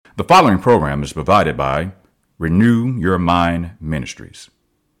The following program is provided by Renew Your Mind Ministries.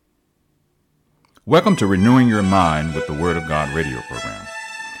 Welcome to Renewing Your Mind with the Word of God radio program,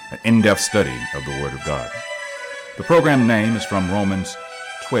 an in-depth study of the Word of God. The program name is from Romans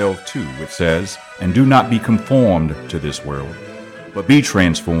 12:2, which says, "And do not be conformed to this world, but be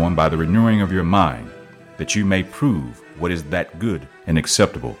transformed by the renewing of your mind, that you may prove what is that good and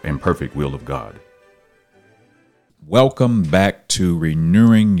acceptable and perfect will of God." Welcome back to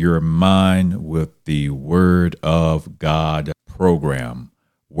Renewing Your Mind with the Word of God program,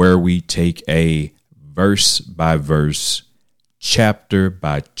 where we take a verse by verse, chapter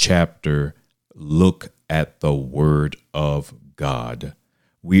by chapter look at the Word of God.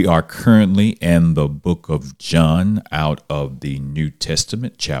 We are currently in the book of John out of the New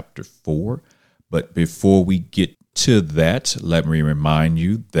Testament, chapter 4. But before we get to that, let me remind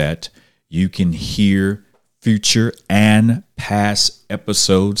you that you can hear future and past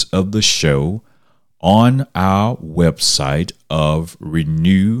episodes of the show on our website of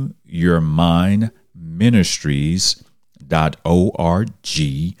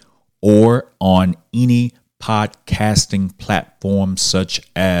renewyourmindministries.org or on any podcasting platform such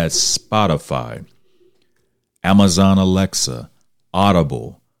as Spotify, Amazon Alexa,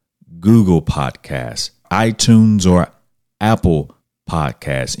 Audible, Google Podcasts, iTunes, or Apple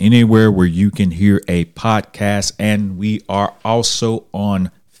Podcasts, anywhere where you can hear a podcast. And we are also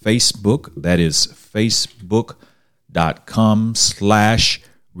on Facebook. That is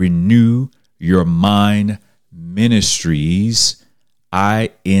facebook.com/Renew Your Mind Ministries,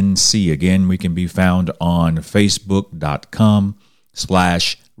 INC. Again, we can be found on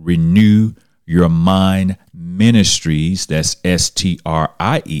facebook.com/Renew Your Mind Ministries. That's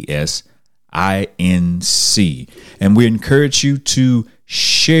STRIES INC. And we encourage you to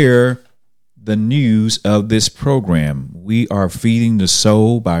share the news of this program. We are feeding the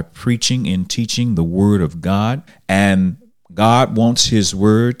soul by preaching and teaching the Word of God. And God wants His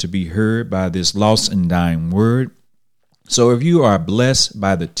Word to be heard by this lost and dying Word. So if you are blessed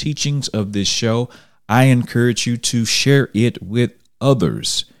by the teachings of this show, I encourage you to share it with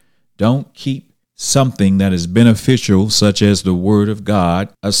others. Don't keep something that is beneficial, such as the Word of God,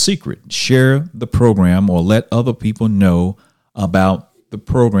 a secret. Share the program or let other people know about the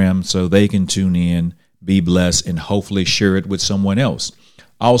program so they can tune in, be blessed, and hopefully share it with someone else.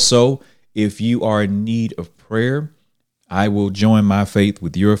 Also, if you are in need of prayer, I will join my faith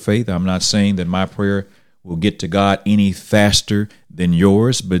with your faith. I'm not saying that my prayer will get to God any faster than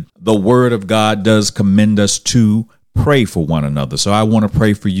yours, but the Word of God does commend us to pray for one another. So I want to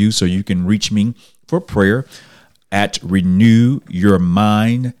pray for you, so you can reach me for prayer at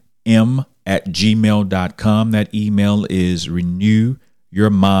renewyourmindm@gmail.com. That email is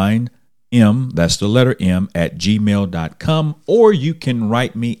renewyourmindm, that's the letter M, @gmail.com. Or you can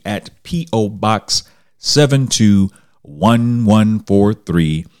write me at P.O. Box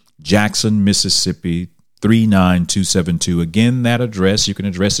 721143, Jackson, Mississippi 39272. Again, that address, you can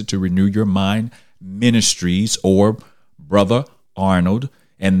address it to Renew Your Mind Ministries or Brother Arnold,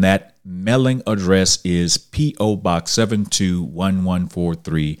 and that mailing address is P.O. Box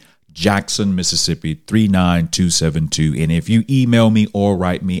 721143, Jackson, Mississippi 39272. And if you email me or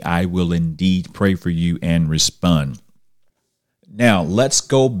write me, I will indeed pray for you and respond. Now, let's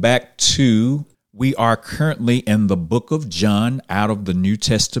go back to, we are currently in the book of John out of the New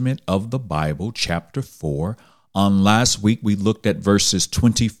Testament of the Bible, chapter 4. On last week, we looked at verses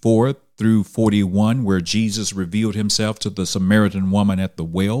 24 through 41, where Jesus revealed himself to the Samaritan woman at the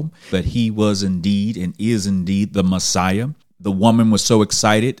well, that he was indeed and is indeed the Messiah. The woman was so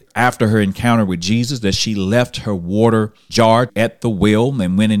excited after her encounter with Jesus that she left her water jar at the well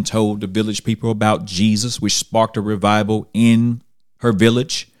and went and told the village people about Jesus, which sparked a revival in her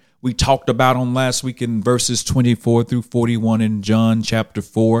village. We talked about on last week in verses 24 through 41 in John chapter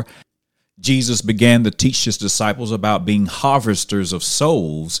 4. Jesus began to teach his disciples about being harvesters of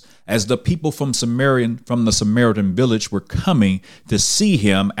souls, as the people from the Samaritan village were coming to see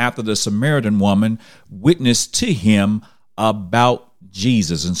him after the Samaritan woman witnessed to him about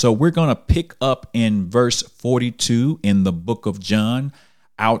Jesus. And so we're going to pick up in verse 42 in the book of John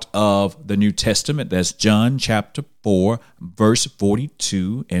out of the New Testament. That's John chapter 4, verse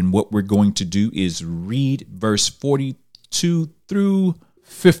 42. And what we're going to do is read verse 42 through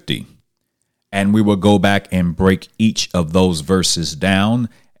 50. And we will go back and break each of those verses down,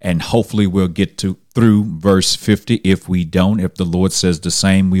 and hopefully we'll get through verse 50. If we don't, if the Lord says the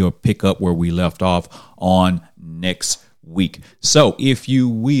same, we will pick up where we left off on next week. So if you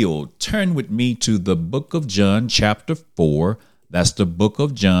will, turn with me to the book of John, chapter 4. That's the book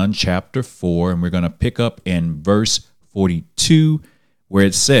of John, chapter 4, and we're going to pick up in verse 42, where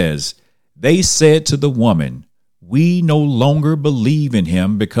it says, they said to the woman, we no longer believe in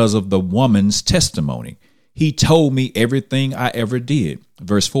him because of the woman's testimony. He told me everything I ever did.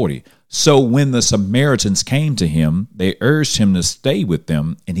 Verse 40. So when the Samaritans came to him, they urged him to stay with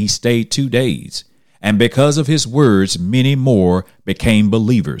them, and he stayed 2 days. And because of his words, many more became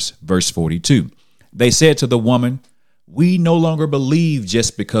believers. Verse 42. They said to the woman, we no longer believe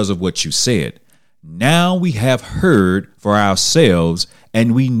just because of what you said. Now we have heard for ourselves,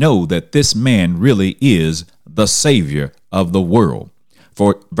 and we know that this man really is the Savior of the world.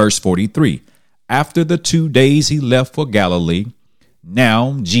 For verse 43, after the 2 days he left for Galilee.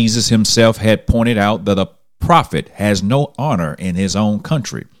 Now Jesus himself had pointed out that a prophet has no honor in his own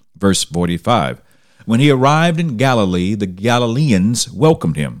country. Verse 45, when he arrived in Galilee, the Galileans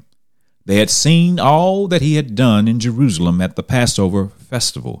welcomed him. They had seen all that he had done in Jerusalem at the Passover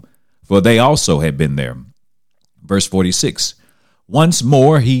festival, for they also had been there. Verse 46, once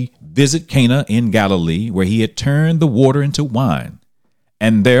more he visited Cana in Galilee, where he had turned the water into wine.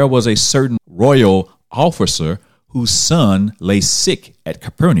 And there was a certain royal officer whose son lay sick at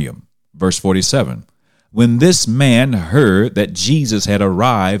Capernaum. Verse 47, when this man heard that Jesus had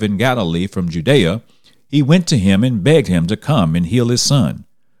arrived in Galilee from Judea, he went to him and begged him to come and heal his son,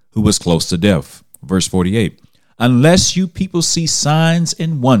 who was close to death. Verse 48, unless you people see signs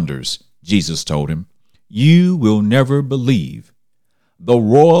and wonders, Jesus told him, you will never believe. The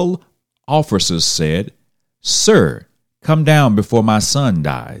royal officers said, sir, come down before my son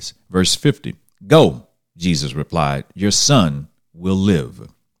dies. Verse 50, go, Jesus replied, your son will live.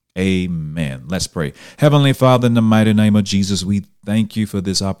 Amen. Let's pray. Heavenly Father, in the mighty name of Jesus, we thank you for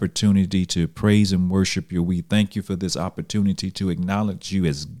this opportunity to praise and worship you. We thank you for this opportunity to acknowledge you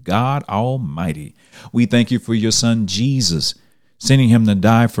as God Almighty. We thank you for your son, Jesus, sending him to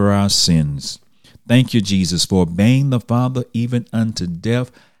die for our sins. Thank you, Jesus, for obeying the Father even unto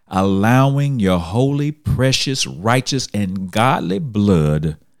death, allowing your holy, precious, righteous, and godly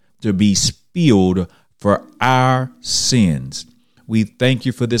blood to be spilled for our sins. We thank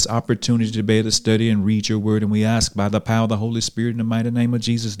you for this opportunity to be able to study and read your word. And we ask by the power of the Holy Spirit in the mighty name of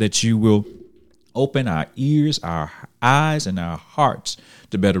Jesus that you will open our ears, our eyes, and our hearts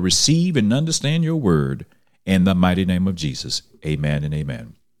to better receive and understand your word in the mighty name of Jesus. Amen and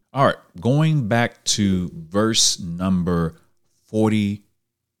amen. All right, going back to verse number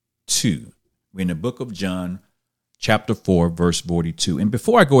 42. We're in the book of John, chapter 4, verse 42. And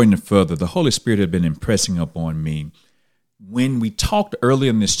before I go any further, the Holy Spirit had been impressing upon me when we talked earlier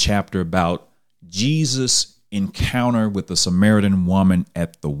in this chapter about Jesus' encounter with the Samaritan woman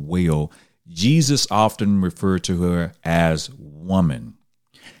at the well. Jesus often referred to her as woman.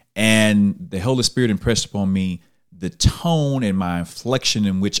 And the Holy Spirit impressed upon me the tone and my inflection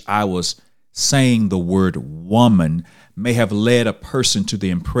in which I was saying the word woman may have led a person to the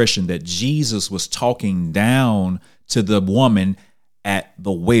impression that Jesus was talking down to the woman at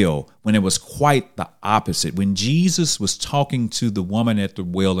the well, when it was quite the opposite. When Jesus was talking to the woman at the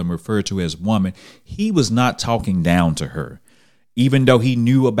well and referred to as woman, he was not talking down to her. Even though he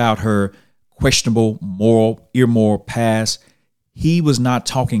knew about her questionable immoral past, he was not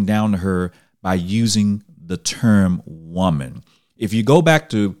talking down to her by using the term woman. If you go back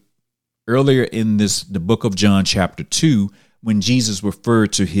to earlier in the book of John, chapter 2, when Jesus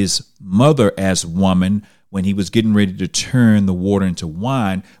referred to his mother as woman, when he was getting ready to turn the water into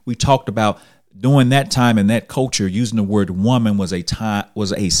wine, we talked about during that time in that culture, using the word woman was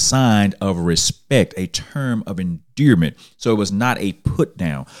a sign of respect, a term of endearment. So it was not a put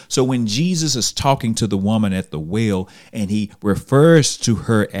down. So when Jesus is talking to the woman at the well and he refers to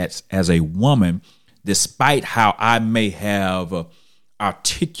her as a woman, despite how I may have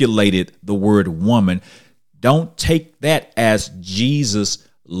articulated the word woman, don't take that as Jesus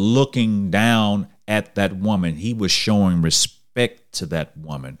looking down at that woman. He was showing respect to that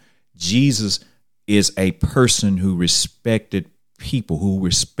woman. Jesus is a person who respect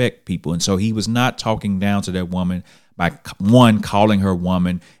people. And so he was not talking down to that woman by calling her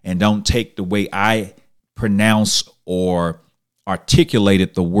woman, and don't take the way I pronounce or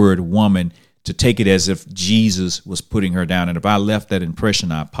articulated the word woman to take it as if Jesus was putting her down. And if I left that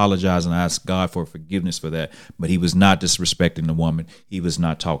impression, I apologize and I ask God for forgiveness for that. But he was not disrespecting the woman. He was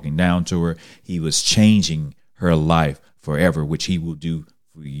not talking down to her. He was changing her life forever, which he will do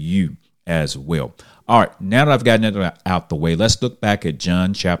for you as well. All right, now that I've gotten that out the way, let's look back at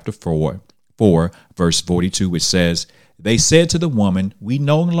John chapter 4, verse 42, which says, they said to the woman, we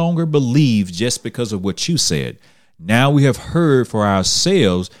no longer believe just because of what you said. Now we have heard for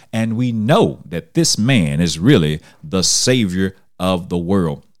ourselves, and we know that this man is really the Savior of the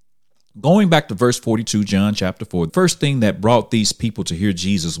world. Going back to verse 42, John chapter 4, the first thing that brought these people to hear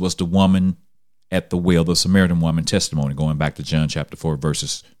Jesus was the woman at the well, the Samaritan woman testimony, going back to John chapter 4,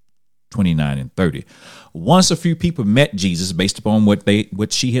 verses 29 and 30. Once a few people met Jesus based upon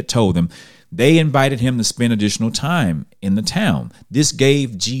what she had told them, they invited him to spend additional time in the town. This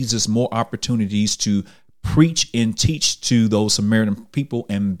gave Jesus more opportunities to preach and teach to those Samaritan people,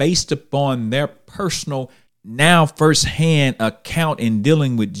 and based upon their personal, now firsthand account in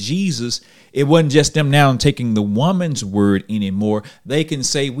dealing with Jesus, it wasn't just them now taking the woman's word anymore. They can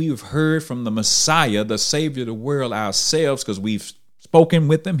say, we've heard from the Messiah, the Savior of the world ourselves, because we've spoken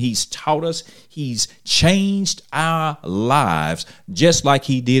with him. He's taught us. He's changed our lives, just like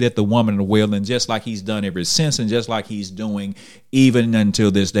he did at the woman at the well, and just like he's done ever since, and just like he's doing even until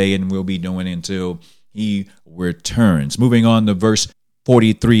this day, and will be doing until he returns. Moving on to verse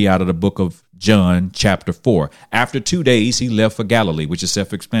 43 out of the book of John chapter 4. After 2 days, he left for Galilee, which is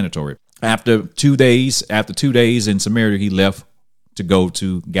self-explanatory. After 2 days in Samaria, he left to go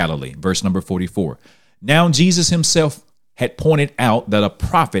to Galilee. Verse number 44. Now Jesus himself had pointed out that a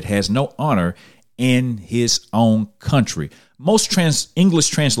prophet has no honor in his own country. Most English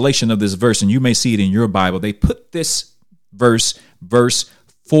translation of this verse, and you may see it in your Bible, they put this verse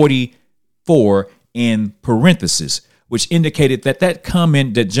 44, in parentheses, which indicated that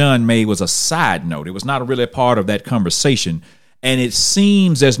comment that John made was a side note. It was not really a part of that conversation. And it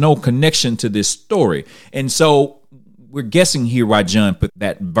seems there's no connection to this story. And so we're guessing here why John put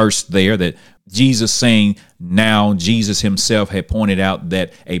that verse there, that Jesus saying, now Jesus himself had pointed out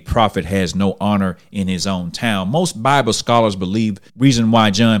that a prophet has no honor in his own town. Most Bible scholars believe reason why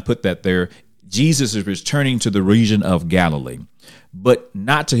John put that there, Jesus is returning to the region of Galilee, but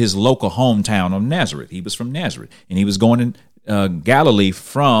not to his local hometown of Nazareth. He was from Nazareth, and he was going to Galilee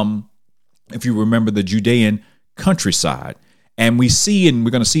from, if you remember, the Judean countryside. And we're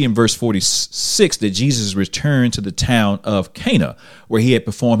going to see in verse 46 that Jesus returned to the town of Cana, where he had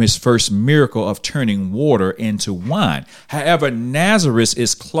performed his first miracle of turning water into wine. However, Nazareth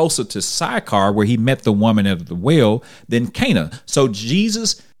is closer to Sychar, where he met the woman at the well, than Cana. So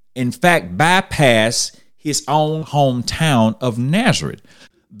Jesus, in fact, bypassed his own hometown of Nazareth.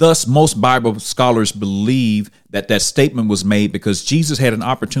 Thus, most Bible scholars believe that statement was made because Jesus had an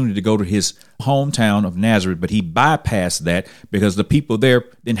opportunity to go to his hometown of Nazareth, but he bypassed that because the people there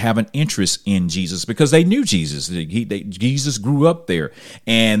didn't have an interest in Jesus because they knew Jesus. Jesus grew up there,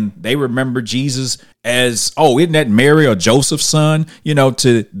 and they remember Jesus as, oh, isn't that Mary or Joseph's son?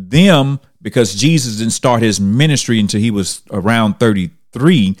 To them, because Jesus didn't start his ministry until he was around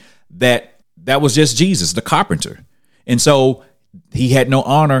 33, that was just Jesus, the carpenter. And so he had no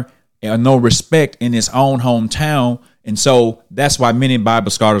honor and no respect in his own hometown. And so that's why many Bible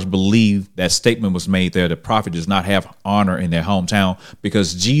scholars believe that statement was made there. The prophet does not have honor in their hometown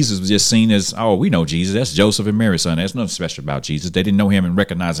because Jesus was just seen as, oh, we know Jesus. That's Joseph and Mary's son. There's nothing special about Jesus. They didn't know him and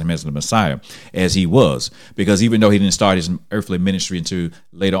recognize him as the Messiah as he was, because even though he didn't start his earthly ministry until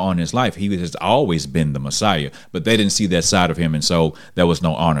later on in his life, he has always been the Messiah, but they didn't see that side of him. And so there was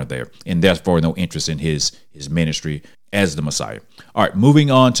no honor there, and therefore no interest in his ministry as the Messiah. All right,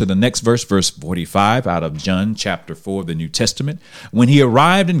 moving on to the next verse, verse 45 out of John chapter 4 of the New Testament. When he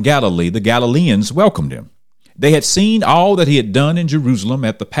arrived in Galilee, the Galileans welcomed him. They had seen all that he had done in Jerusalem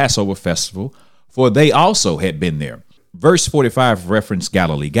at the Passover festival, for they also had been there. Verse 45 referenced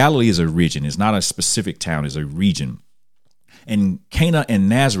Galilee. Galilee is a region. It's not a specific town. It's a region. And Cana and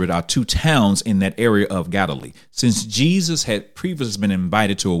Nazareth are two towns in that area of Galilee. Since Jesus had previously been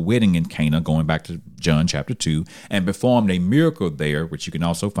invited to a wedding in Cana, going back to John chapter 2, and performed a miracle there, which you can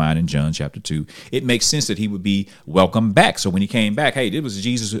also find in John chapter 2, it makes sense that he would be welcomed back. So when he came back, hey, it was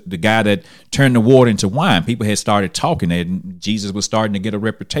Jesus, the guy that turned the water into wine. People had started talking, and Jesus was starting to get a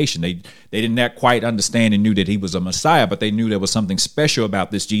reputation. They did not quite understand and knew that he was a Messiah, but they knew there was something special about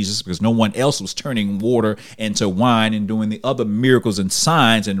this Jesus because no one else was turning water into wine and doing the other miracles and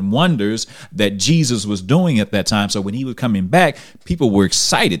signs and wonders that Jesus was doing at that time. So when he was coming back, people were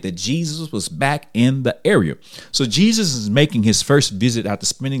excited that Jesus was back in the area. So Jesus is making his first visit after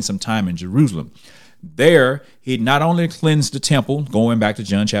spending some time in Jerusalem. There, he not only cleansed the temple, going back to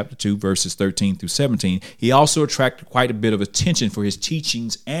John chapter 2, verses 13 through 17, he also attracted quite a bit of attention for his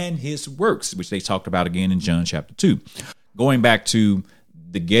teachings and his works, which they talked about again in John chapter 2. Going back to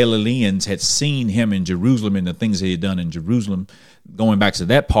the Galileans had seen him in Jerusalem and the things that he had done in Jerusalem. Going back to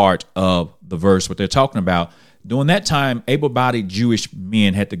that part of the verse, what they're talking about, during that time, able-bodied Jewish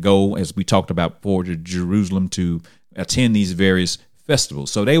men had to go, as we talked about before, to Jerusalem to attend these various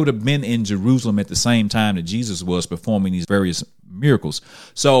festivals. So they would have been in Jerusalem at the same time that Jesus was performing these various miracles.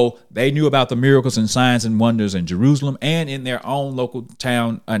 So they knew about the miracles and signs and wonders in Jerusalem and in their own local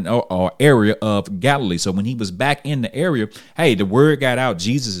town or area of Galilee. So when he was back in the area, hey, the word got out,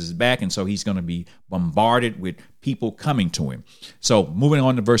 Jesus is back, and so he's going to be bombarded with people coming to him. So moving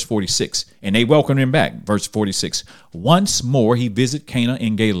on to verse 46, and they welcomed him back. Verse 46, once more he visited Cana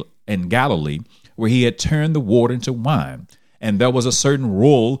in Galilee, where he had turned the water into wine. And there was a certain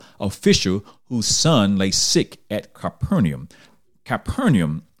royal official whose son lay sick at Capernaum.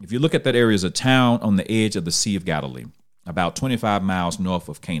 Capernaum, if you look at that area, is a town on the edge of the Sea of Galilee, about 25 miles north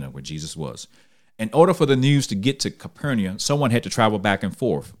of Cana, where Jesus was. In order for the news to get to Capernaum, someone had to travel back and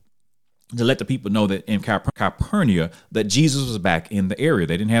forth to let the people know that in Capernaum that Jesus was back in the area.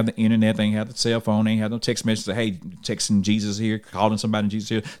 They didn't have the internet. They didn't have the cell phone. They didn't have no text messages. Say, hey, texting Jesus here, calling somebody Jesus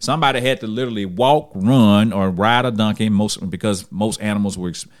here. Somebody had to literally walk, run, or ride a donkey. Because most animals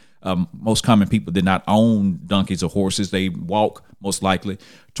were, most common people did not own donkeys or horses. They walk most likely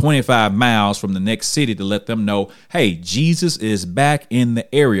 25 miles from the next city to let them know, hey, Jesus is back in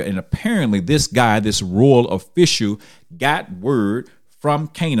the area. And apparently this guy, this royal official, got word from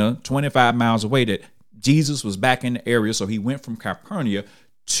Cana, 25 miles away, that Jesus was back in the area. So he went from Capernaum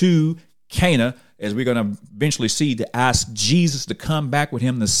to Cana, as we're going to eventually see, to ask Jesus to come back with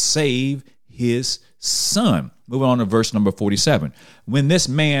him to save his son. Moving on to verse number 47. When this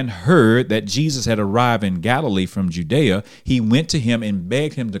man heard that Jesus had arrived in Galilee from Judea, he went to him and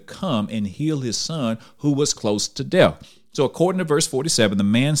begged him to come and heal his son, who was close to death. So according to verse 47, the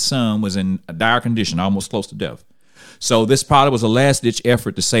man's son was in a dire condition, almost close to death. So this probably was a last-ditch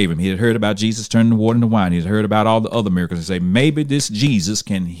effort to save him. He had heard about Jesus turning the water into wine. He had heard about all the other miracles and say, maybe this Jesus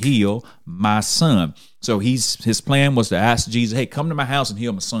can heal my son. So his plan was to ask Jesus, hey, come to my house and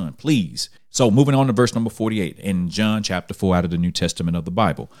heal my son, please. So moving on to verse number 48 in John chapter 4 out of the New Testament of the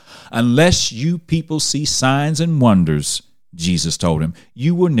Bible. Unless you people see signs and wonders, Jesus told him,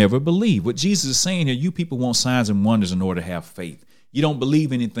 you will never believe. What Jesus is saying here, you people want signs and wonders in order to have faith. You don't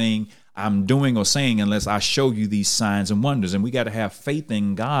believe anything I'm doing or saying unless I show you these signs and wonders. And we got to have faith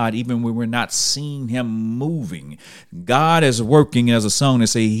in God even when we're not seeing him moving. God is working, as a song that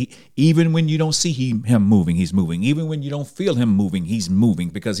say, even when you don't see him moving, he's moving. Even when you don't feel him moving, he's moving,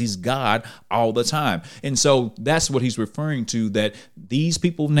 because he's God all the time. And so that's what he's referring to, that these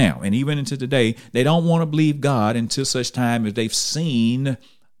people now, and even into today, they don't want to believe God until such time as they've seen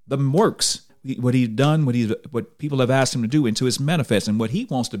the works, what he's done, what people have asked him to do, until it's manifest. And what he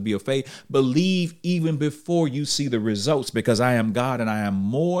wants to be of faith, believe even before you see the results, because I am God and I am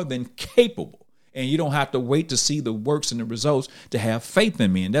more than capable. And you don't have to wait to see the works and the results to have faith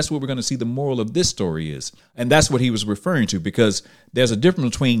in me. And that's what we're going to see the moral of this story is. And that's what he was referring to, because there's a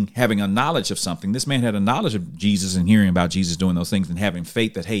difference between having a knowledge of something. This man had a knowledge of Jesus and hearing about Jesus doing those things, and having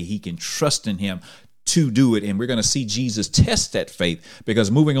faith that, hey, he can trust in him to do it. And we're going to see Jesus test that faith,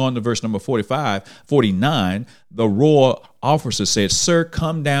 because moving on to verse number 49, the royal officer said, sir,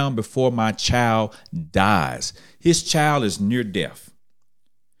 come down before my child dies. His child is near death.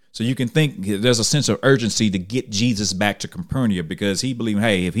 So you can think there's a sense of urgency to get Jesus back to Capernaum, because he believed,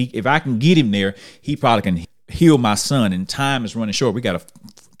 hey, if I can get him there, he probably can heal my son, and time is running short. We got a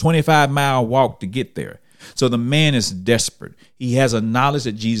 25-mile walk to get there. So the man is desperate. He has a knowledge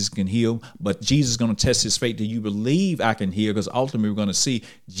that Jesus can heal, but Jesus is going to test his faith. Do you believe I can heal? Because ultimately we're going to see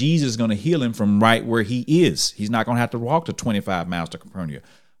Jesus is going to heal him from right where he is. He's not going to have to walk to 25 miles to Capernaum,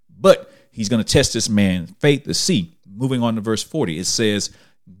 but he's going to test this man's faith to see. Moving on to verse 40, it says,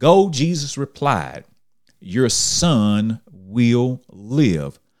 go, Jesus replied, your son will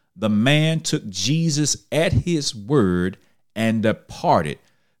live. The man took Jesus at his word and departed.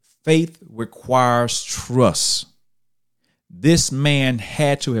 Faith requires trust. This man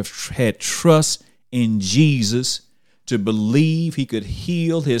had to have had trust in Jesus to believe he could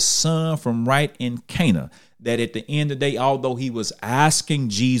heal his son from right in Cana. That at the end of the day, although he was asking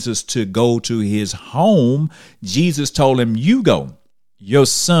Jesus to go to his home, Jesus told him, you go, your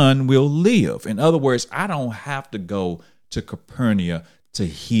son will live. In other words, I don't have to go to Capernaum to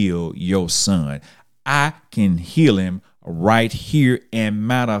heal your son. I can heal him right here. And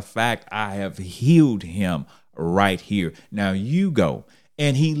matter of fact, I have healed him right here. Now you go.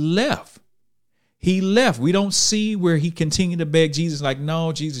 And he left. He left. We don't see where he continued to beg Jesus, like,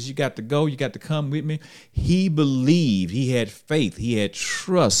 no, Jesus, you got to go. You got to come with me. He believed. He had faith. He had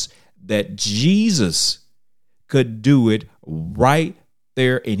trust that Jesus could do it right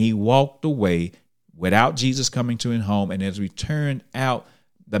there. And he walked away without Jesus coming to his home. And as we turned out,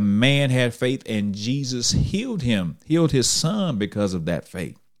 the man had faith, and Jesus healed him, healed his son because of that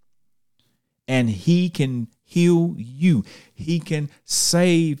faith. And he can heal you. He can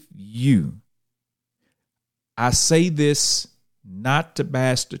save you. I say this not to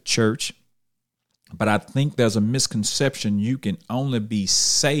bash the church, but I think there's a misconception you can only be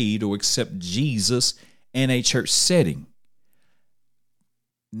saved or accept Jesus in a church setting.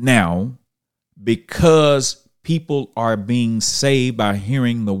 Now, because people are being saved by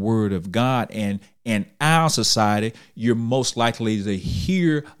hearing the word of God, and in our society, you're most likely to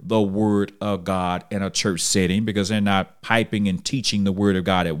hear the word of God in a church setting because they're not piping and teaching the word of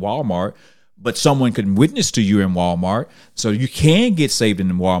God at Walmart. But someone can witness to you in Walmart. So you can get saved in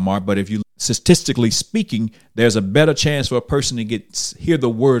Walmart. But if you, statistically speaking, there's a better chance for a person to hear the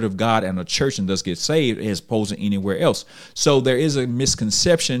word of God in a church and thus get saved as opposed to anywhere else. So there is a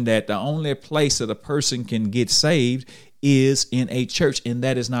misconception that the only place that a person can get saved is in a church. And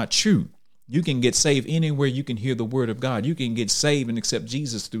that is not true. You can get saved anywhere you can hear the word of God. You can get saved and accept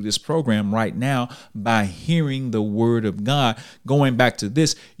Jesus through this program right now by hearing the word of God. Going back to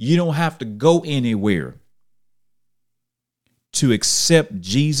this, you don't have to go anywhere to accept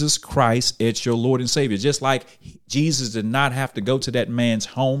Jesus Christ as your Lord and Savior. Just like Jesus did not have to go to that man's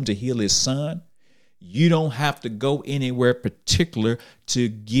home to heal his son, you don't have to go anywhere particular to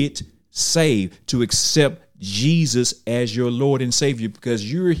get saved, to accept Jesus as your Lord and Savior,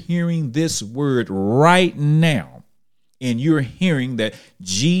 because you're hearing this word right now, and you're hearing that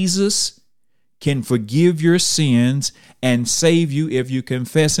Jesus can forgive your sins and save you if you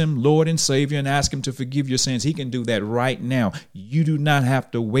confess him Lord and Savior and ask him to forgive your sins. He can do that right now. You do not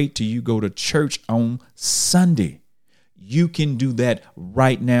have to wait till you go to church on Sunday. You can do that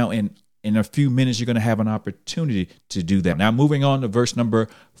right now, and in a few minutes you're going to have an opportunity to do that. Now, moving on to verse number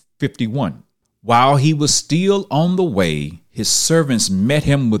 51. While he was still on the way, his servants met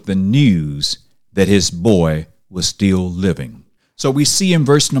him with the news that his boy was still living. So we see in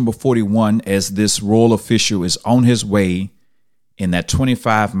verse number 41, as this royal official is on his way in that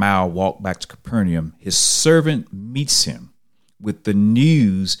 25-mile walk back to Capernaum, his servant meets him with the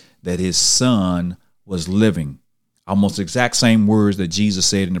news that his son was living. Almost exact same words that Jesus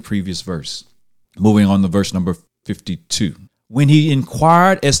said in the previous verse. Moving on to verse number 52. When he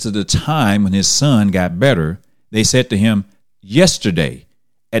inquired as to the time when his son got better, they said to him, yesterday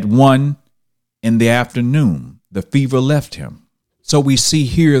at 1 in the afternoon, the fever left him. So we see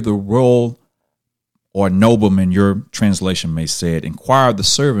here the royal or nobleman, your translation may say it, inquired the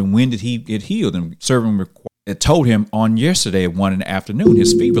servant, when did he get healed? And the servant told him, on yesterday at 1 in the afternoon,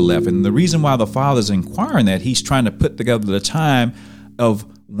 his fever left. And the reason why the father's inquiring that, he's trying to put together the time of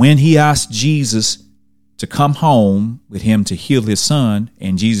when he asked Jesus to come home with him to heal his son,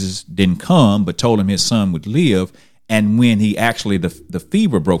 and Jesus didn't come, but told him his son would live, and when he actually, the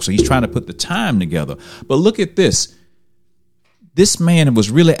fever broke. So he's trying to put the time together. But look at this. This man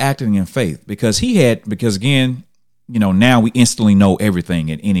was really acting in faith because again, now we instantly know everything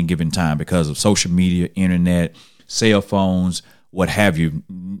at any given time because of social media, internet, cell phones, what have you,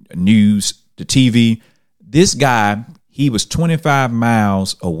 news, the TV. This guy, he was 25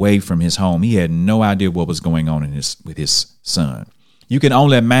 miles away from his home. He had no idea what was going on with his son. You can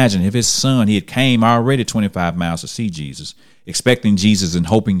only imagine if his son, he had came already 25 miles to see Jesus, expecting Jesus and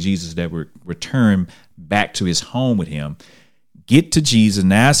hoping Jesus that would return back to his home with him, get to Jesus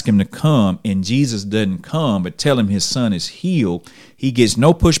and ask him to come, and Jesus doesn't come, but tell him his son is healed. He gets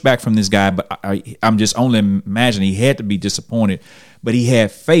no pushback from this guy, but I'm just only imagining he had to be disappointed, but he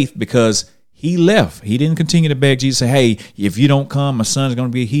had faith because he left. He didn't continue to beg Jesus, say, hey, if you don't come, my son's going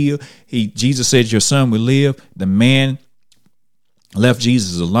to be healed. Jesus said your son will live. The man left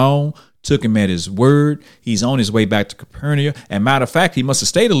Jesus alone, took him at his word. He's on his way back to Capernaum. And matter of fact, he must have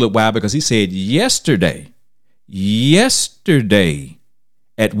stayed a little while because he said yesterday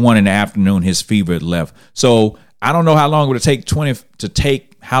at 1 in the afternoon, his fever had left. So I don't know how long it would take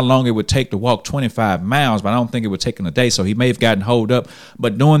to walk 25 miles, but I don't think it would take him a day. So he may have gotten holed up.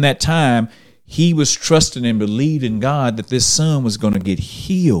 But during that time, he was trusting and believed in God that this son was going to get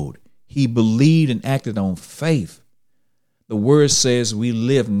healed. He believed and acted on faith. The word says we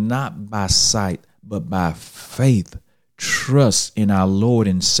live not by sight, but by faith. Trust in our Lord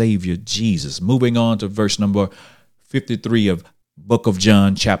and Savior, Jesus. Moving on to verse number 53 of book of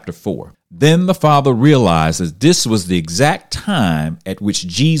John, chapter 4. Then the father realized that this was the exact time at which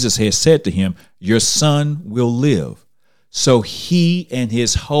Jesus had said to him, your son will live. So he and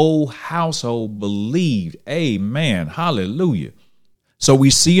his whole household believed. Amen. Hallelujah. So we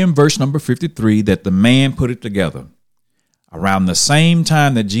see in verse number 53 that the man put it together. Around the same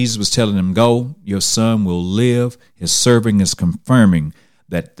time that Jesus was telling him, go, your son will live, his servant is confirming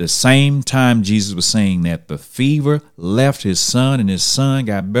that the same time Jesus was saying that the fever left his son and his son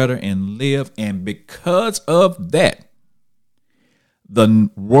got better and lived. And because of that, The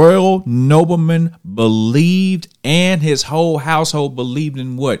royal nobleman believed, and his whole household believed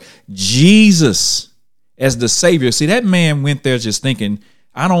in what? Jesus as the Savior. See, that man went there just thinking,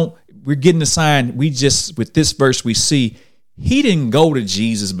 we're getting the sign. With this verse, we see he didn't go to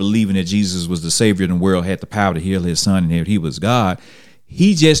Jesus believing that Jesus was the Savior and the world had the power to heal his son and that he was God.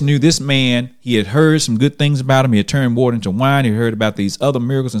 He just knew this man. He had heard some good things about him. He had turned water into wine. He heard about these other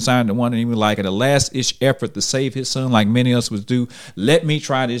miracles and signs and wonders. And he was like, at a last-ish effort to save his son, like many of us would do, let me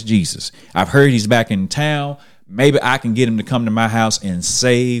try this Jesus. I've heard he's back in town. Maybe I can get him to come to my house and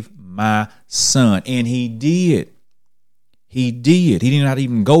save my son. And he did. He did. He did not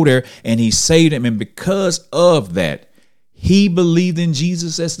even go there, and he saved him. And because of that, he believed in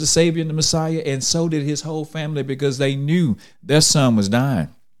Jesus as the Savior and the Messiah, and so did his whole family, because they knew their son was dying.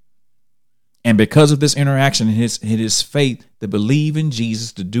 And because of this interaction and his faith to believe in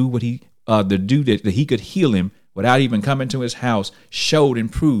Jesus, to do what that he could heal him without even coming to his house, showed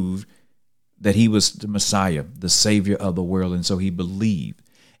and proved that he was the Messiah, the Savior of the world. And so he believed.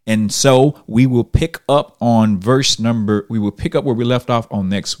 And so we will pick up on we will pick up where we left off on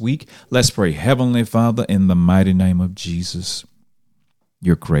next week. Let's pray. Heavenly Father, in the mighty name of Jesus,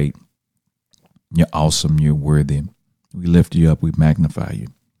 you're great. You're awesome. You're worthy. We lift you up. We magnify you.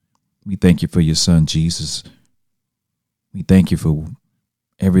 We thank you for your son, Jesus. We thank you for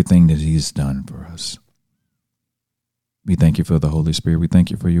everything that he's done for us. We thank you for the Holy Spirit. We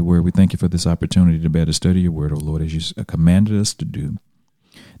thank you for your word. We thank you for this opportunity to be able to study your word, O Lord, as you commanded us to do.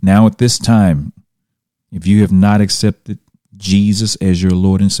 Now at this time, if you have not accepted Jesus as your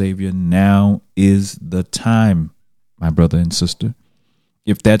Lord and Savior, now is the time, my brother and sister.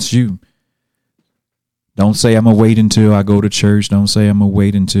 If that's you, don't say I'm going to wait until I go to church. Don't say I'm going to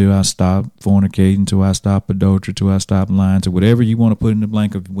wait until I stop fornicating, until I stop adultery, until I stop lying, to whatever you want to put in the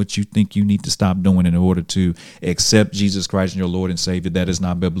blank of what you think you need to stop doing in order to accept Jesus Christ as your Lord and Savior. That is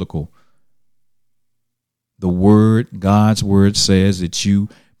not biblical. The word, God's word, says that you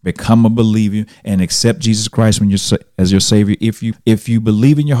become a believer and accept Jesus Christ as your Savior. If you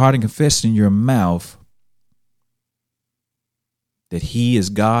believe in your heart and confess in your mouth that he is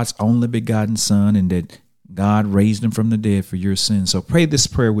God's only begotten son and that God raised him from the dead for your sins. So pray this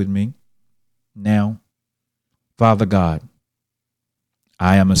prayer with me now. Father God,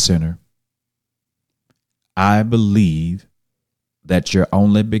 I am a sinner. I believe that your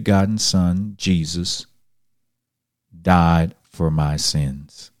only begotten son, Jesus, died for my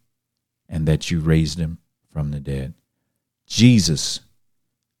sins and that you raised him from the dead. Jesus,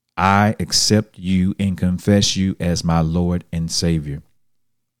 I accept you and confess you as my Lord and Savior.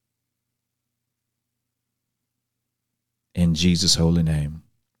 In Jesus' holy name,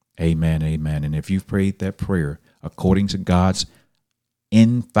 amen, amen. And if you've prayed that prayer according to God's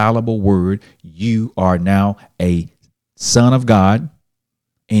infallible word, you are now a son of God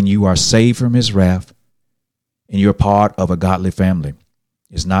and you are saved from his wrath and you're part of a godly family.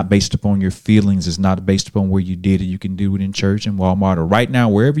 It's not based upon your feelings. It's not based upon where you did it. You can do it in church and Walmart or right now,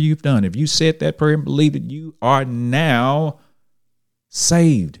 wherever you've done. If you said that prayer and believe it, you are now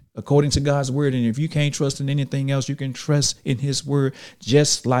saved according to God's word. And if you can't trust in anything else, you can trust in his word,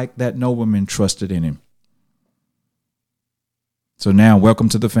 just like that nobleman trusted in him. So now, welcome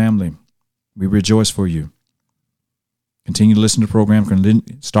to the family. We rejoice for you. Continue to listen to the program.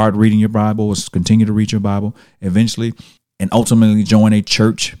 Start reading your Bible. Continue to read your Bible. Eventually, and ultimately join a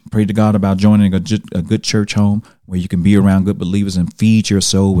church. Pray to God about joining a good church home where you can be around good believers and feed your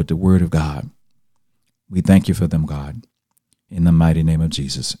soul with the word of God. We thank you for them, God. In the mighty name of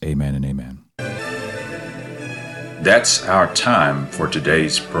Jesus, amen and amen. That's our time for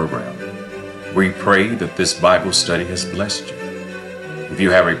today's program. We pray that this Bible study has blessed you. If you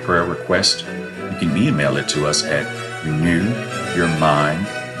have a prayer request, you can email it to us at renewyourmind,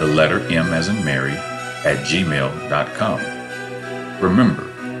 the letter M as in Mary, @gmail.com. Remember,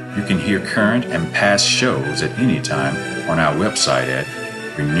 you can hear current and past shows at any time on our website at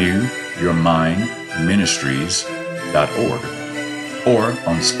renewyourmindministries.org or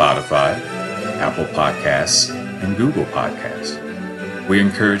on Spotify, Apple Podcasts, and Google Podcasts. We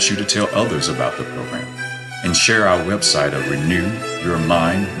encourage you to tell others about the program and share our website at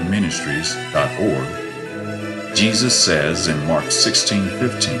renewyourmindministries.org. Jesus says in Mark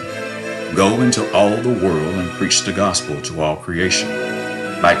 16:15, "Go into all the world and preach the gospel to all creation."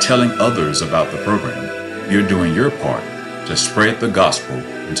 By telling others about the program, you're doing your part to spread the gospel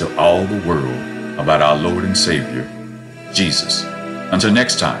into all the world about our Lord and Savior, Jesus. Until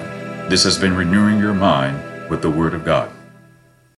next time, this has been Renewing Your Mind with the Word of God.